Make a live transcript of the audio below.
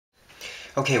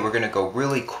Okay, we're going to go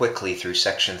really quickly through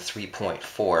section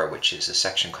 3.4, which is a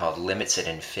section called Limits at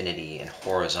Infinity and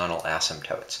Horizontal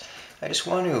Asymptotes. I just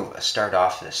want to start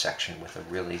off this section with a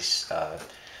really a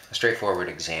straightforward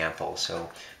example. So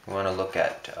we want to look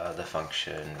at the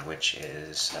function, which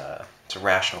is it's a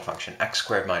rational function, x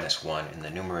squared minus 1 in the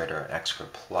numerator and x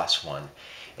squared plus 1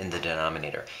 in the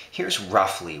denominator. Here's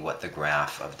roughly what the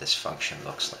graph of this function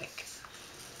looks like.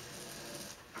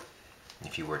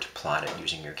 If you were to plot it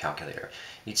using your calculator,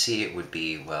 you'd see it would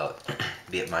be, well,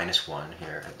 be at minus 1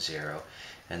 here at 0,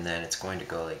 and then it's going to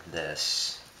go like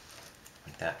this,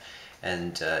 like that.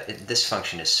 And this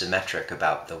function is symmetric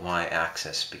about the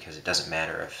y-axis because it doesn't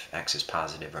matter if x is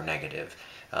positive or negative.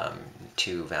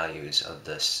 Two values of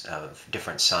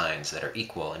different signs that are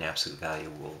equal in absolute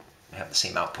value will have the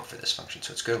same output for this function,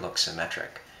 so it's going to look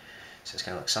symmetric. So it's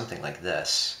going to look something like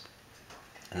this.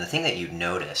 And the thing that you'd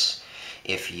notice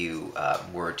if you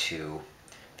were to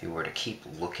keep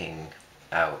looking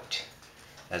out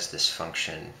as this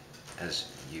function, as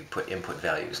you put input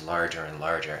values larger and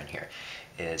larger in here,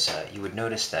 is you would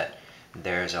notice that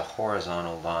there's a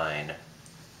horizontal line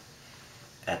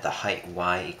at the height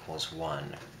y equals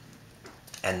 1.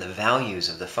 And the values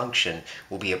of the function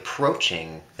will be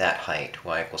approaching that height,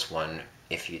 y equals 1,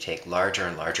 if you take larger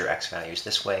and larger x values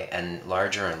this way and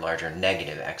larger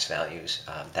negative x values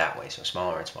that way. So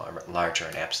smaller and smaller, but larger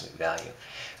in absolute value.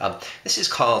 This is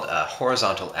called a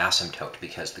horizontal asymptote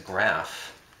because the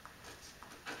graph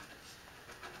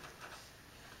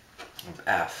of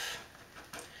f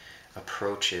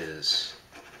approaches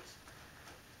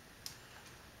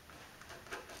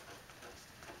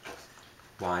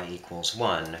y equals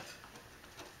 1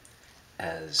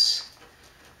 as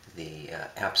the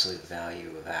absolute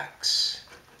value of x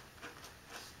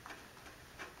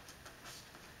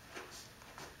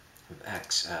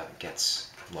gets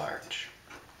large.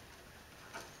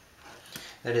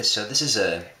 That is, so this is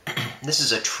a this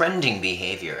is a trending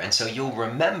behavior, and so you'll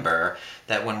remember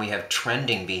that when we have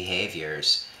trending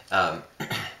behaviors, we're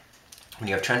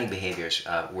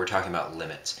talking about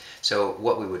limits. So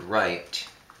what we would write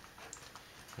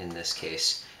in this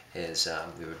case is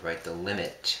we would write the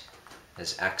limit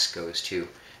as x goes to,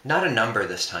 not a number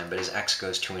this time, but as x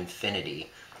goes to infinity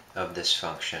of this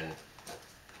function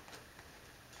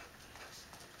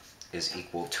is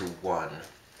equal to 1.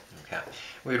 Okay.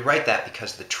 We would write that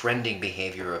because the trending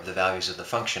behavior of the values of the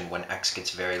function when x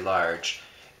gets very large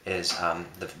is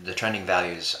the trending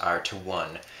values are to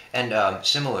 1. And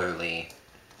similarly,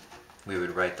 we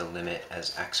would write the limit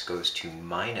as x goes to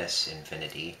minus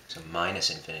infinity, so minus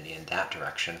infinity in that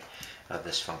direction of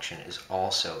this function is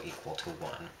also equal to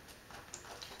 1.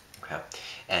 Okay,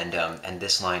 and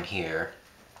this line here,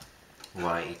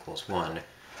 y equals 1,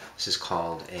 this is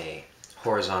called a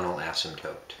horizontal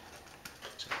asymptote.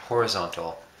 So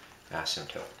horizontal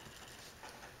asymptote.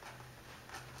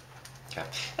 Okay,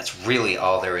 that's really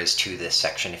all there is to this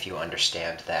section if you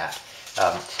understand that.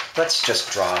 Let's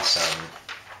just draw some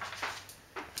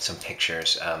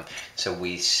pictures. So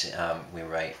we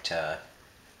write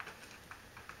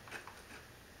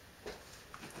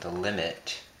the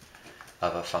limit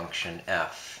of a function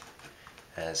f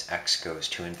as x goes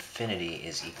to infinity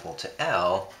is equal to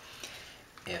L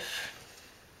if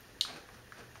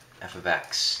f of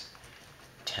x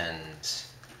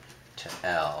tends to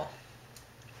L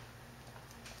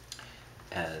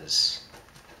as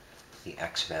the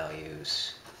x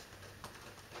values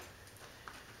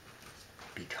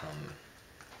become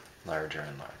larger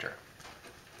and larger.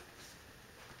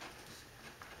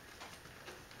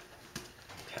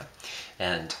 Okay,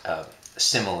 and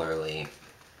similarly,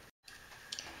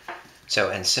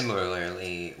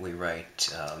 we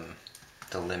write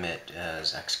the limit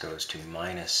as x goes to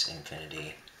minus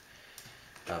infinity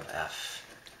of f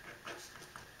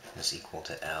is equal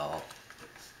to L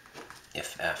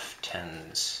if f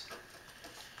tends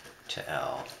to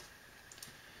L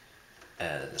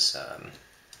as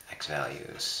x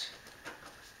values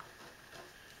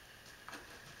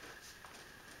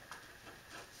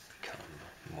become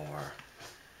more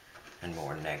and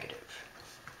more negative.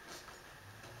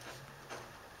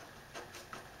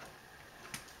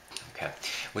 Okay,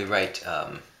 we write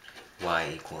y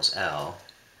equals L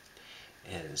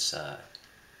is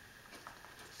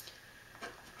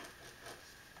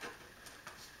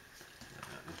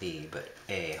but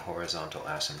a horizontal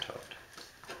asymptote.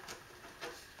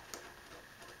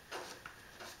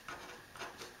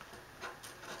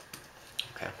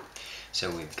 Okay, so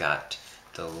we've got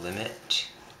the limit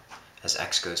as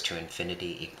x goes to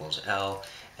infinity equals L,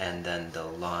 and then the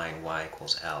line y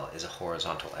equals L is a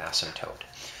horizontal asymptote.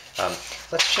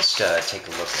 Let's just take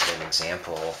a look at an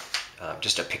example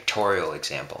just a pictorial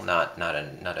example, not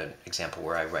an example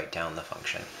where I write down the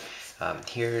function.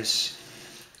 Here's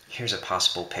a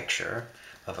possible picture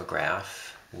of a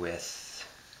graph with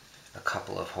a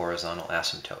couple of horizontal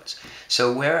asymptotes.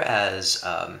 So whereas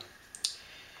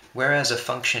a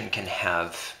function can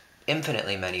have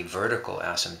infinitely many vertical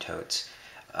asymptotes,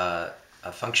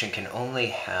 a function can only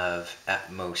have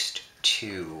at most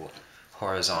 2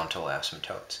 horizontal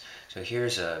asymptotes. So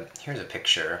here's a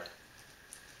picture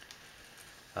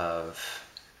of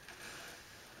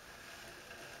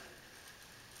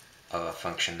a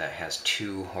function that has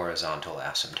 2 horizontal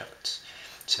asymptotes.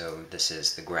 So this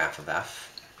is the graph of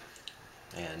f,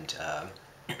 and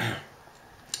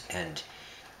and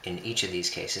in each of these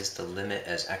cases, the limit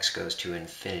as x goes to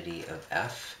infinity of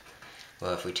f,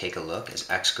 well, if we take a look, as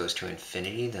x goes to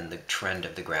infinity, then the trend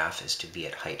of the graph is to be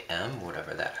at height m,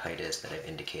 whatever that height is that I've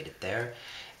indicated there,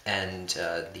 and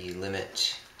the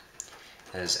limit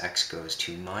as x goes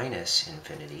to minus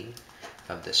infinity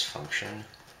of this function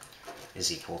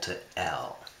is equal to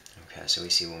L. Okay, so we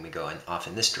see when we go off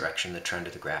in this direction, the trend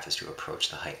of the graph is to approach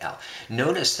the height L.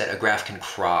 Notice that a graph can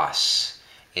cross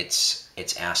its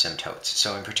asymptotes.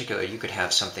 So in particular, you could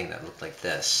have something that looked like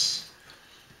this.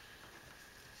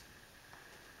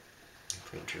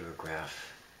 If we drew a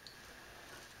graph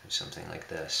of something like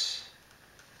this.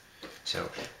 So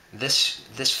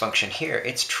this function here,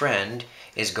 its trend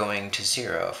is going to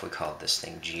 0. If we called this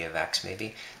thing g of x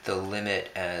maybe, the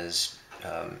limit as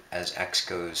x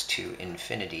goes to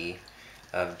infinity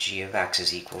of g of x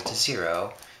is equal to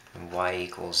 0, and y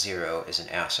equals 0 is an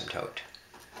asymptote.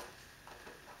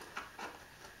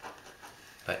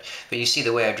 But you see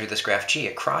the way I drew this graph g,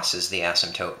 it crosses the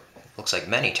asymptote, looks like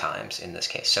many times in this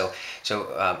case. So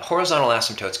horizontal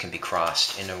asymptotes can be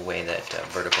crossed in a way that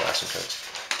vertical asymptotes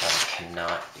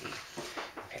cannot be.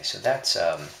 Okay, so that's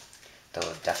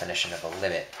the definition of a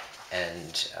limit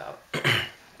and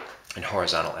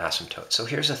horizontal asymptote. So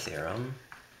here's a theorem.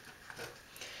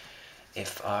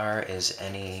 If r is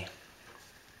any,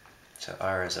 so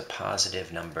r is a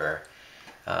positive number,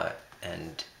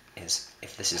 and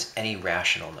if this is any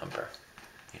rational number,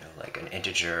 like an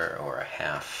integer or a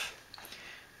half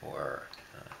or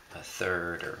a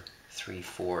third or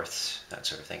 3/4, that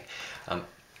sort of thing,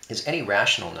 is any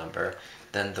rational number,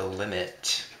 then the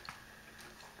limit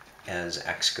as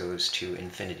x goes to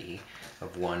infinity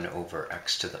of 1 over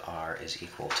x to the r is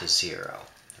equal to 0.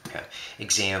 Okay,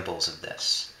 examples of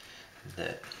this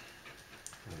that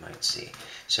we might see.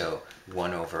 So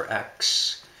 1 over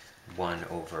x, 1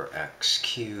 over x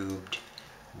cubed,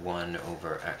 1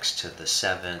 over x to the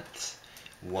 7th,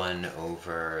 1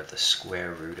 over the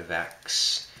square root of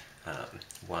x,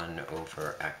 1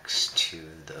 over x to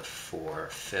the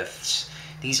 4/5.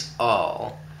 These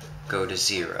all go to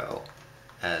 0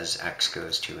 as x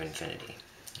goes to infinity.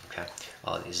 Okay,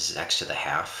 all of these is x to the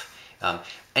half.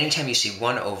 Anytime you see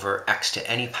 1 over x to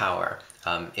any power,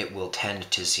 it will tend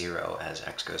to 0 as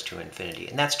x goes to infinity.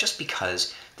 And that's just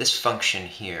because this function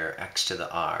here, x to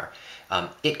the r,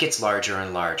 it gets larger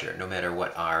and larger no matter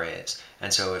what r is.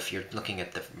 And so if you're looking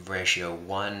at the ratio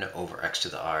 1 over x to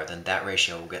the r, then that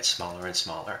ratio will get smaller and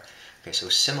smaller. Okay, so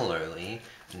similarly,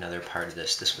 another part of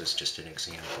this was just an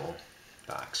example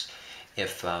box.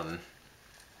 If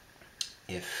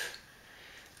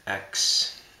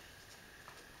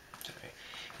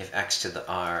x to the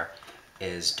r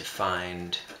is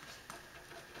defined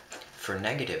for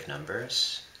negative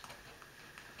numbers,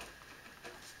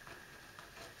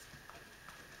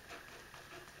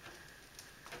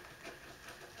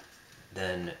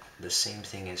 then the same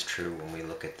thing is true when we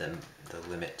look at the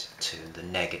limit to the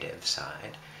negative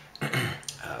side.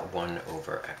 1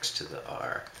 over x to the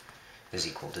r is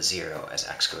equal to 0 as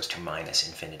x goes to minus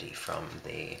infinity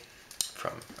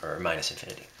or minus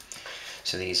infinity.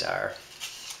 So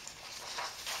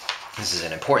this is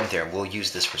an important theorem. We'll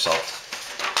use this result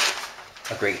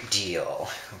a great deal.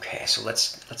 Okay, so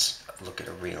let's look at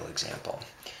a real example.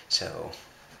 So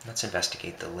let's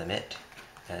investigate the limit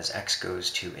as x goes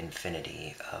to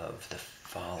infinity of the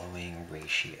following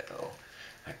ratio: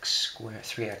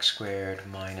 3x squared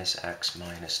minus x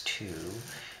minus 2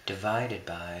 divided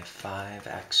by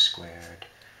 5x squared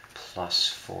plus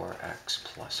 4x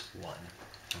plus 1.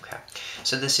 Okay,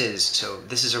 so this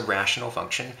is a rational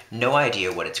function. No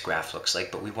idea what its graph looks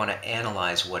like, but we want to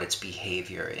analyze what its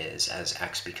behavior is as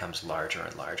x becomes larger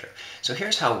and larger. So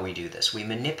here's how we do this. We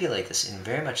manipulate this in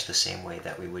very much the same way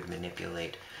that we would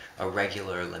manipulate a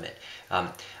regular limit.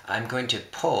 I'm going to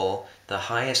pull the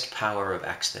highest power of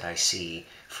x that I see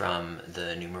from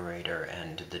the numerator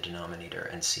and the denominator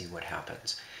and see what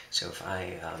happens. So if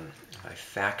I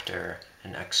factor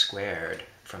an x squared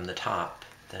from the top,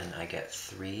 then I get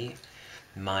 3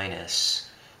 minus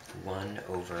 1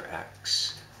 over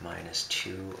x minus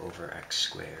 2 over x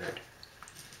squared.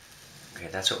 Okay,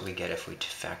 that's what we get if we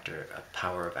factor a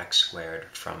power of x squared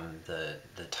from the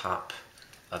top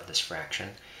of this fraction.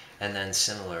 And then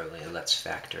similarly, let's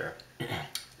factor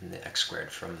the x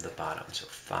squared from the bottom. So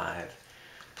 5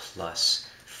 plus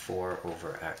 4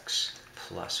 over x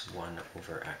plus 1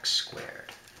 over x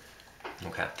squared.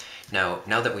 Okay, now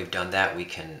that we've done that, we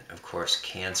can, of course,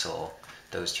 cancel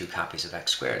those two copies of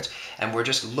x squareds. And we're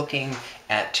just looking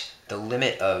at the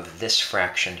limit of this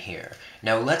fraction here.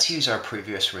 Now let's use our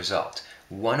previous result.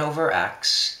 1 over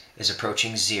x is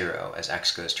approaching 0 as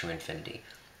x goes to infinity.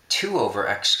 2 over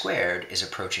x squared is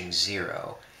approaching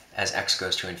 0 as x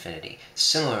goes to infinity.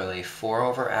 Similarly, 4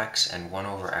 over x and 1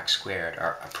 over x squared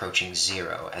are approaching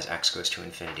 0 as x goes to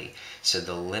infinity. So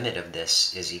the limit of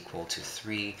this is equal to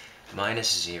 3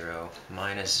 minus 0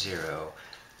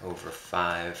 over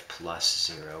 5 plus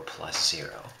 0 plus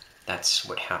 0. That's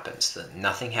what happens.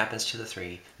 Nothing happens to the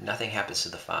 3, nothing happens to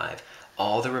the 5.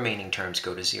 All the remaining terms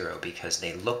go to 0 because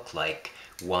they look like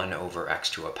 1 over x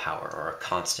to a power, or a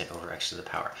constant over x to the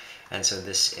power. And so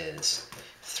this is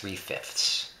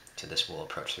 3/5. So this will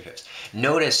approach 3/5.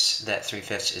 Notice that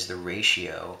 3/5 is the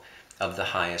ratio of the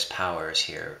highest powers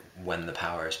here when the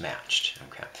power is matched.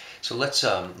 Okay, so let's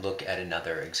look at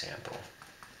another example.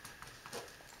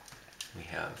 We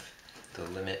have the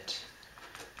limit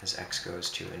as x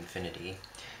goes to infinity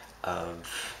of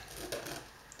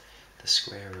the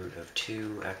square root of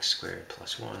 2x squared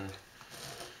plus 1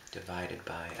 divided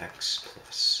by x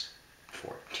plus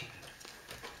 14.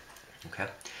 Okay.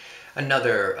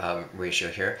 Another ratio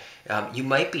here. You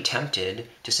might be tempted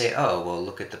to say, oh, well,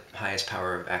 look at the highest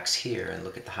power of x here and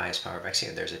look at the highest power of x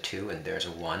here. There's a 2 and there's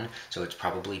a 1, so it's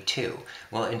probably 2.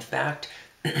 Well, in fact,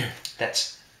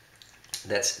 that's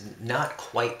not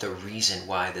quite the reason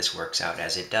why this works out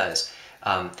as it does.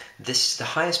 The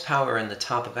highest power in the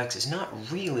top of x is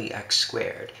not really x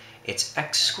squared. It's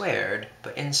x squared,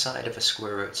 but inside of a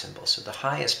square root symbol. So the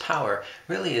highest power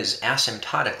really is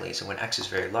asymptotically, so when x is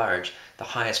very large, the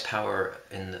highest power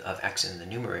of x in the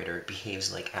numerator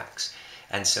behaves like x.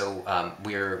 And so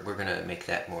we're going to make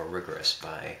that more rigorous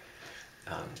by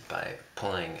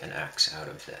pulling an x out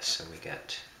of this. So we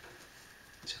get,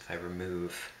 so if I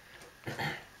remove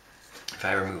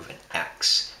an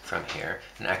x from here,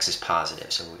 and x is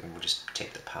positive, so we'll just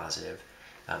take the positive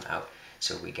out.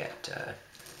 So we get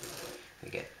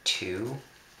 2,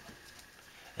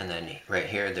 and then right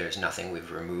here there's nothing,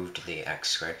 we've removed the x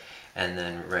squared, and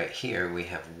then right here we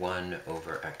have 1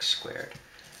 over x squared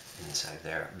inside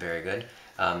there. Very good.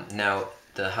 Now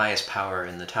the highest power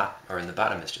in the top or in the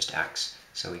bottom is just x,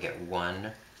 so we get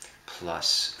 1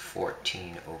 plus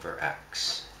 14 over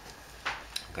x.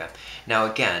 Okay. Now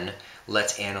again,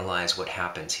 let's analyze what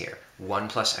happens here. 1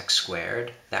 plus x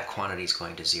squared, that quantity is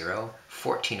going to 0.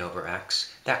 14 over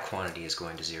x, that quantity is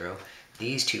going to 0.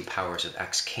 These two powers of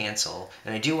x cancel,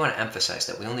 and I do want to emphasize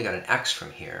that we only got an x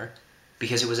from here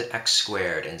because it was an x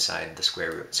squared inside the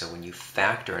square root. So when you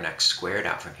factor an x squared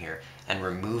out from here and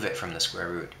remove it from the square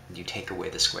root, you take away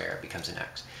the square, it becomes an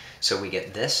x. So we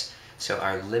get this. So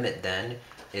our limit then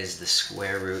is the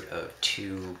square root of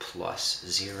 2 plus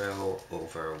 0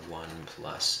 over 1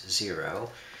 plus 0.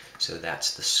 So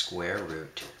that's the square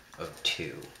root of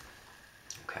 2.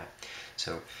 Okay,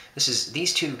 so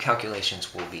these two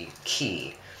calculations will be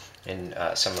key in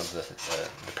some of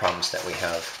the problems that we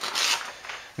have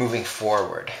moving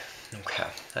forward. Okay,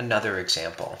 another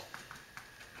example.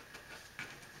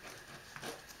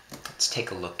 Let's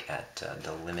take a look at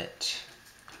the limit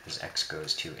as x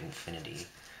goes to infinity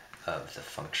of the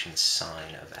function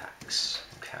sine of x.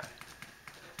 Okay.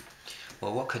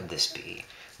 Well, what could this be?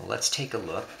 Well, let's take a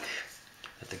look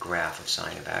at the graph of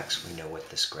sine of x. We know what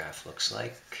this graph looks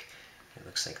like. It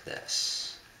looks like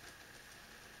this.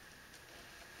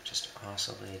 Just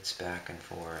oscillates back and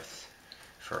forth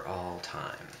for all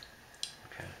time.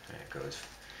 Okay, and it goes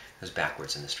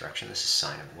backwards in this direction. This is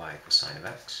sine of y equals sine of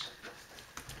x.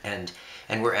 And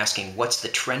we're asking, what's the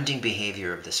trending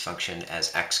behavior of this function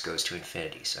as x goes to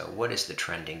infinity? So what is the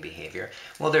trending behavior?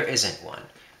 Well, there isn't one.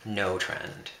 No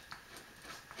trend.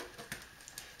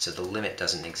 So the limit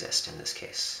doesn't exist in this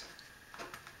case.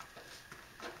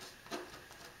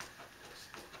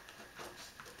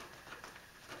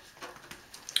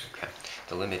 Okay,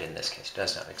 the limit in this case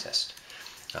does not exist.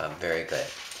 Very good.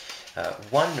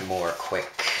 One more quick.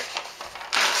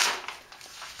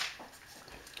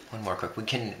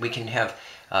 We can have.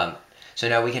 So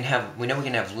now we know we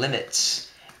can have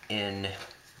limits in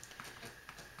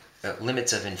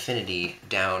limits of infinity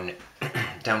down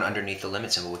underneath the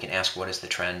limit symbol. We can ask what is the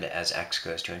trend as x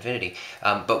goes to infinity.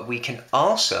 But we can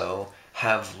also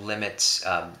have limits,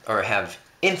 or have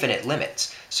infinite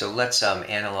limits. So let's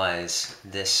analyze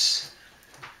this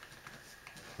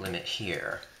limit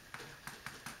here.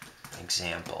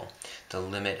 Example, the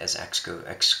limit as x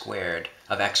squared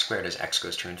as x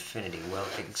goes to infinity. Well,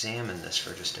 examine this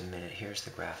for just a minute. Here's the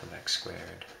graph of x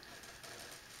squared.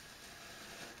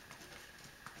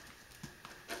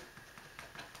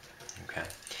 Okay.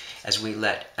 As we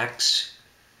let x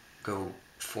go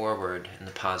forward in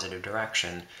the positive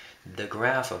direction, the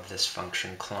graph of this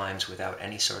function climbs without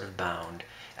any sort of bound,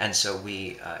 and so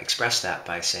we express that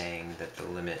by saying that the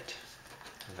limit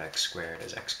of x squared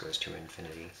as x goes to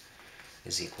infinity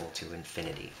is equal to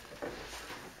infinity.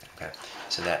 Okay,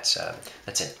 so that's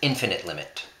an infinite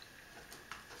limit.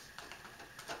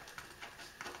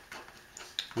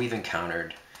 We've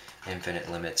encountered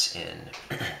infinite limits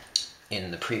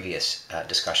in the previous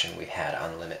discussion we had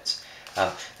on limits.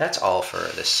 That's all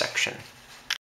for this section.